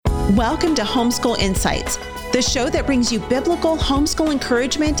Welcome to Homeschool Insights, the show that brings you biblical homeschool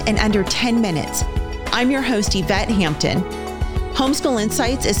encouragement in under 10 minutes. I'm your host, Yvette Hampton. Homeschool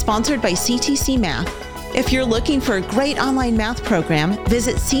Insights is sponsored by CTC Math. If you're looking for a great online math program,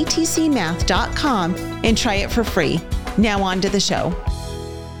 visit ctcmath.com and try it for free. Now on to the show.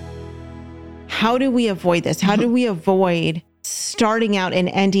 How do we avoid this? How do we avoid starting out and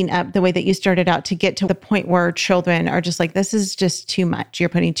ending up the way that you started out to get to the point where children are just like, this is just too much. You're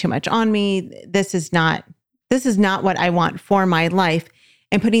putting too much on me. This is not what I want for my life,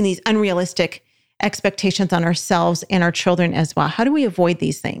 and putting these unrealistic expectations on ourselves and our children as well. How do we avoid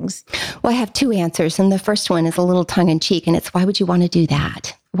these things? Well, I have two answers. And the first one is a little tongue in cheek, and it's, why would you want to do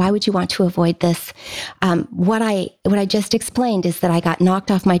that? Why would you want to avoid this? What I just explained is that I got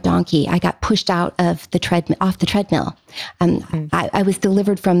knocked off my donkey. I got pushed out of the treadmill. I was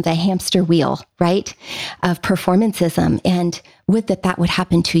delivered from the hamster wheel, right, of performancism. And would that would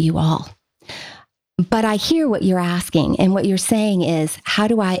happen to you all. But I hear what you're asking, and what you're saying is, how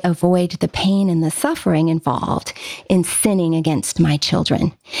do I avoid the pain and the suffering involved in sinning against my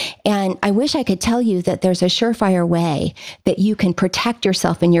children? And I wish I could tell you that there's a surefire way that you can protect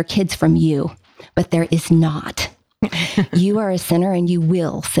yourself and your kids from you, but there is not. You are a sinner and you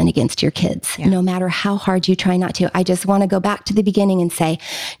will sin against your kids, no matter how hard you try not to. I just want to go back to the beginning and say,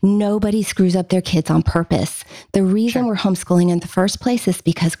 nobody screws up their kids on purpose. The reason we're homeschooling in the first place is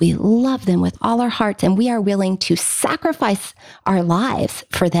because we love them with all our hearts, and we are willing to sacrifice our lives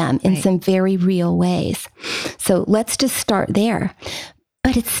for them in some very real ways. So let's just start there.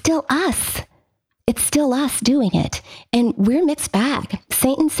 But it's still us. It's still us doing it. And we're a mixed bag.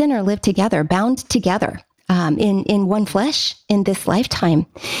 Saint and sinner live together, bound together. In one flesh in this lifetime.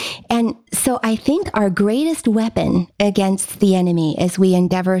 And so I think our greatest weapon against the enemy as we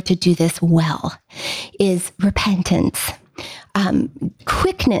endeavor to do this well is repentance,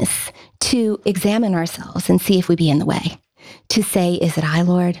 quickness to examine ourselves and see if we be in the way, to say, is it I,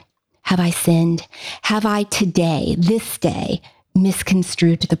 Lord? Have I sinned? Have I today, this day,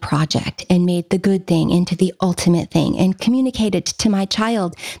 misconstrued the project and made the good thing into the ultimate thing, and communicated to my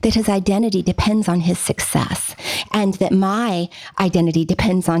child that his identity depends on his success, and that my identity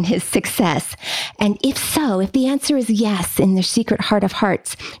depends on his success? And if so, if the answer is yes in the secret heart of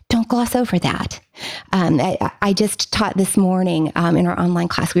hearts, don't gloss over that. I just taught this morning in our online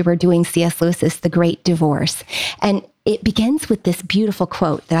class, we were doing C.S. Lewis's The Great Divorce. And it begins with this beautiful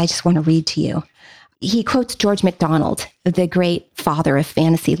quote that I just want to read to you. He quotes George MacDonald, the great father of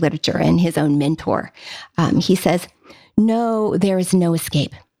fantasy literature and his own mentor. He says, "No, there is no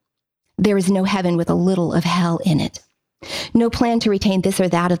escape. There is no heaven with a little of hell in it. No plan to retain this or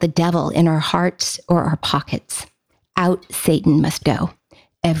that of the devil in our hearts or our pockets. Out Satan must go,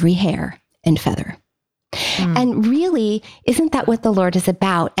 every hair and feather." And really, isn't that what the Lord is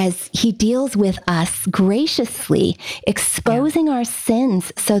about as he deals with us graciously, exposing our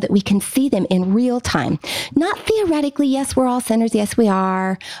sins so that we can see them in real time? Not theoretically, yes, we're all sinners. Yes, we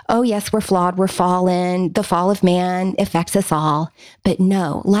are. Oh, yes, we're flawed. We're fallen. The fall of man affects us all. But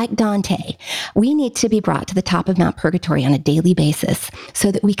no, like Dante, we need to be brought to the top of Mount Purgatory on a daily basis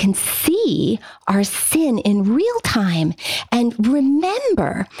so that we can see our sin in real time and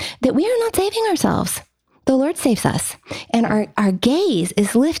remember that we are not saving ourselves. The Lord saves us, and our gaze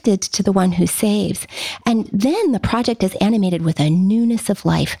is lifted to the one who saves. And then the project is animated with a newness of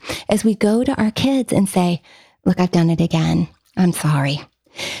life as we go to our kids and say, look, I've done it again. I'm sorry.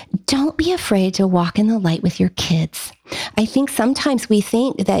 Don't be afraid to walk in the light with your kids. I think sometimes we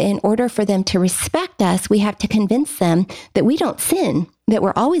think that in order for them to respect us, we have to convince them that we don't sin, that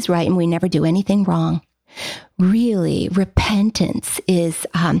we're always right and we never do anything wrong. Really, repentance is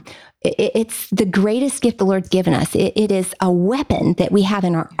it's the greatest gift the Lord's given us. It is a weapon that we have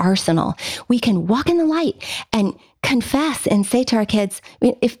in our arsenal. We can walk in the light and confess and say to our kids,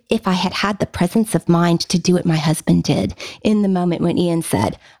 if I had the presence of mind to do what my husband did in the moment when Ian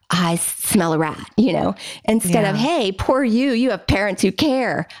said, I smell a rat, instead of, hey, poor you have parents who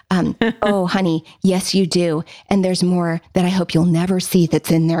care. Oh, honey, yes, you do. And there's more that I hope you'll never see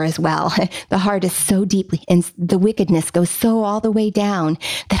that's in there as well. The heart is so deeply, and the wickedness goes so all the way down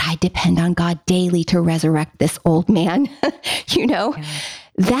that I depend on God daily to resurrect this old man,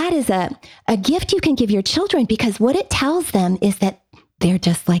 That is a gift you can give your children, because what it tells them is that they're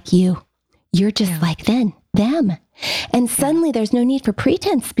just like you. You're just like them. And suddenly there's no need for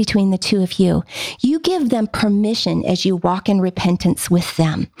pretense between the two of you. You give them permission as you walk in repentance with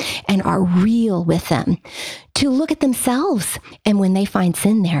them and are real with them to look at themselves. And when they find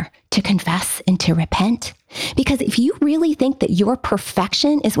sin there, to confess and to repent. Because if you really think that your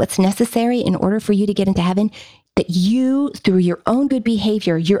perfection is what's necessary in order for you to get into heaven, that you, through your own good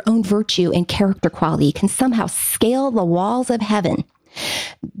behavior, your own virtue and character quality, can somehow scale the walls of heaven,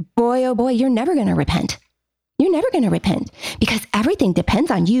 boy, oh boy, you're never going to repent. You're never going to repent because everything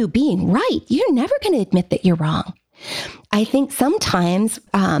depends on you being right. You're never going to admit that you're wrong. I think sometimes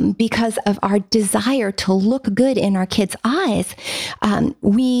because of our desire to look good in our kids' eyes,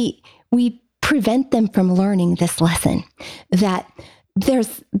 we prevent them from learning this lesson that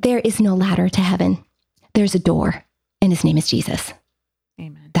there is no ladder to heaven. There's a door, and his name is Jesus.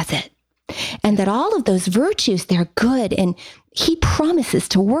 Amen. That's it. And that all of those virtues, they're good. And he promises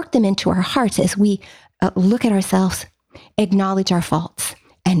to work them into our hearts as we look at ourselves, acknowledge our faults,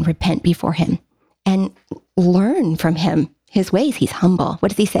 and repent before him and learn from him his ways. He's humble. What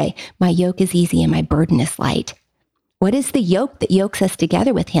does he say? My yoke is easy and my burden is light. What is the yoke that yokes us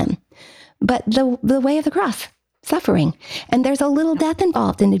together with him? But the way of the cross, suffering. And there's a little death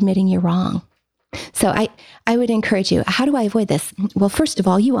involved in admitting you're wrong. So I would encourage you, how do I avoid this? Well, first of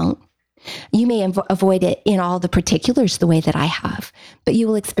all, you won't. You may avoid it in all the particulars the way that I have, but you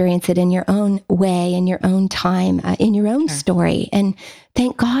will experience it in your own way, in your own time, in your own story. And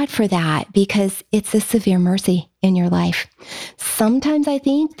thank God for that, because it's a severe mercy in your life. Sometimes I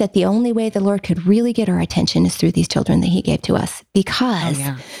think that the only way the Lord could really get our attention is through these children that he gave to us, because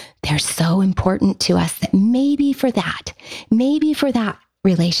they're so important to us that maybe for that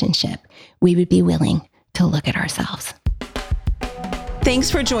relationship, we would be willing to look at ourselves.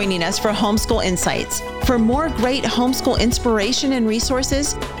 Thanks for joining us for Homeschool Insights. For more great homeschool inspiration and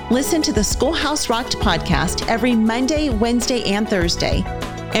resources, listen to the Schoolhouse Rocked podcast every Monday, Wednesday, and Thursday.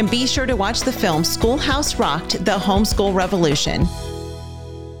 And be sure to watch the film Schoolhouse Rocked: The Homeschool Revolution.